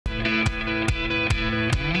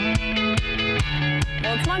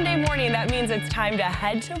morning, that means it's time to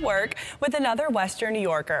head to work with another Western New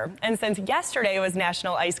Yorker. And since yesterday was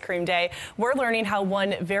National Ice Cream Day, we're learning how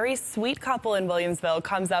one very sweet couple in Williamsville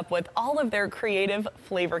comes up with all of their creative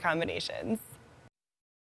flavor combinations.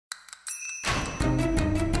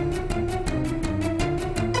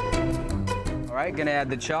 All right, gonna add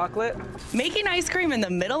the chocolate. Making ice cream in the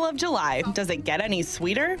middle of July. Does it get any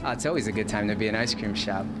sweeter? It's always a good time to be an ice cream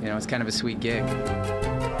shop. You know, it's kind of a sweet gig.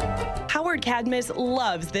 Howard Cadmus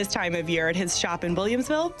loves this time of year at his shop in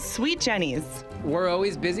Williamsville, Sweet Jenny's. We're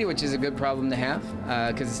always busy, which is a good problem to have,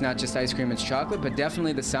 because it's not just ice cream, it's chocolate, but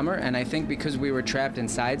definitely the summer. And I think because we were trapped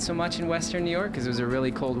inside so much in Western New York, because it was a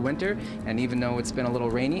really cold winter, and even though it's been a little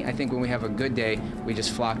rainy, I think when we have a good day, we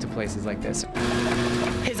just flock to places like this.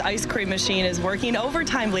 His ice cream machine is working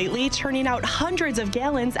overtime lately, churning out hundreds of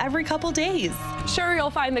gallons every couple days. Sure, you'll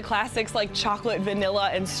find the classics like chocolate, vanilla,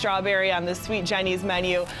 and strawberry on the Sweet Jenny's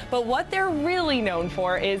menu, but what they're really known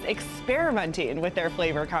for is experimenting with their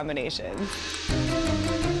flavor combinations.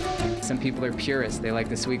 Some people are purists. They like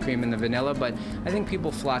the sweet cream and the vanilla, but I think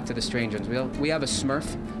people flock to the strange ones. We have a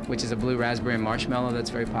Smurf, which is a blue raspberry and marshmallow that's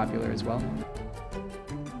very popular as well.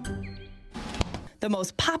 The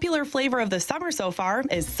most popular flavor of the summer so far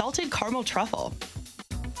is salted caramel truffle.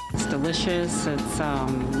 It's delicious, it's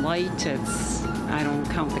light, I don't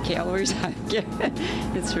count the calories I get.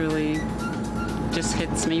 It's really just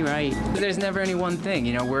hits me right. There's never any one thing,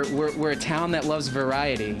 you know, we're a town that loves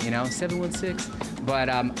variety, you know, 716.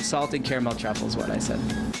 But salted caramel truffle is what I said.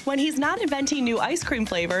 When he's not inventing new ice cream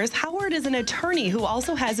flavors, Howard is an attorney who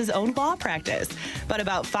also has his own law practice. But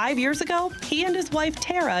about 5 years ago, he and his wife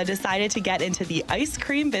Tara decided to get into the ice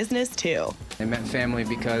cream business too. They met family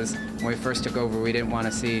because when we first took over, we didn't want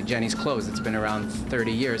to see Jenny's close. It's been around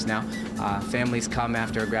 30 years now. Families come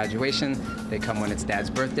after a graduation. They come when it's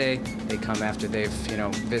Dad's birthday. They come after they've, you know,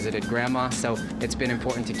 visited Grandma. So it's been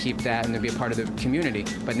important to keep that and to be a part of the community.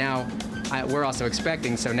 But now we're also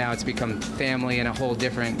expecting, so now it's become family in a whole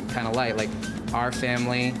different kind of light, like our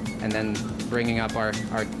family, and then bringing up our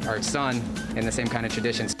son in the same kind of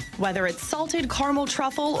traditions. Whether it's salted caramel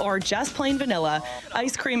truffle or just plain vanilla,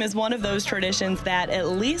 ice cream is one of those traditions that, at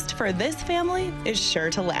least for this family, is sure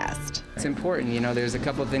to last. It's important, you know, there's a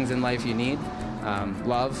couple of things in life you need,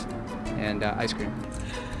 love and ice cream.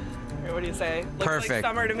 What do you say? Looks Perfect. Like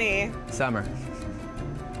summer to me. Summer.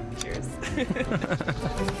 Cheers.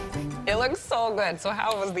 It looks so good. So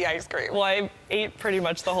how was the ice cream? Well, I ate pretty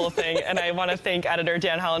much the whole thing, and I want to thank editor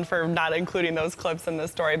Dan Holland for not including those clips in the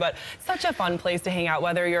story. But such a fun place to hang out,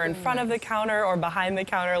 whether you're in front of the counter or behind the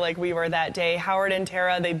counter like we were that day. Howard and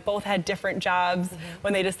Tara, they both had different jobs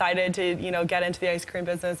when they decided to, you know, get into the ice cream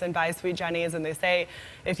business and buy Sweet Jenny's. And they say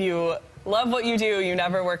if you love what you do, you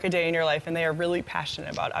never work a day in your life, and they are really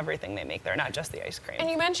passionate about everything they make there, not just the ice cream. And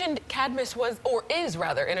you mentioned Cadmus was, or is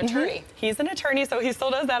rather, an attorney. He's an attorney, so he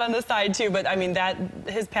still does that on the side too, but I mean,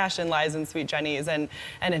 his passion lies in Sweet Jenny's and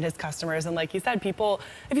in his customers. And like you said, people,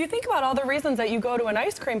 if you think about all the reasons that you go to an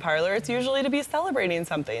ice cream parlor, it's usually to be celebrating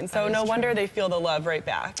something. So no wonder they feel the love right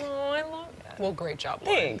back. Oh, I love that. Well, great job,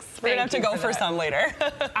 Lauren. Thanks. We're gonna have to go for some later.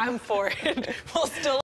 I'm for it. We'll still